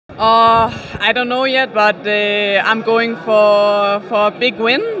I don't know yet, but I'm going for a big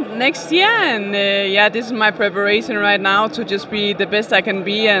win next year, and yeah, this is my preparation right now to just be the best I can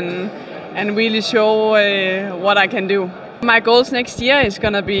be and really show what I can do. My goals next year is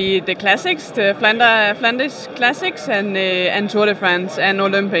gonna be the classics, the Flanders Classics, and Tour de France and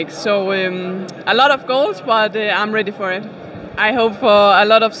Olympics. So a lot of goals, but I'm ready for it. I hope for a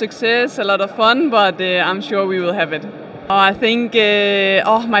lot of success, a lot of fun, but I'm sure we will have it. I think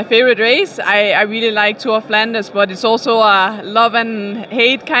my favorite race, I really like Tour of Flanders, but it's also a love and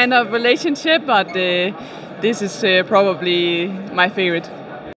hate kind of relationship, but this is probably my favorite.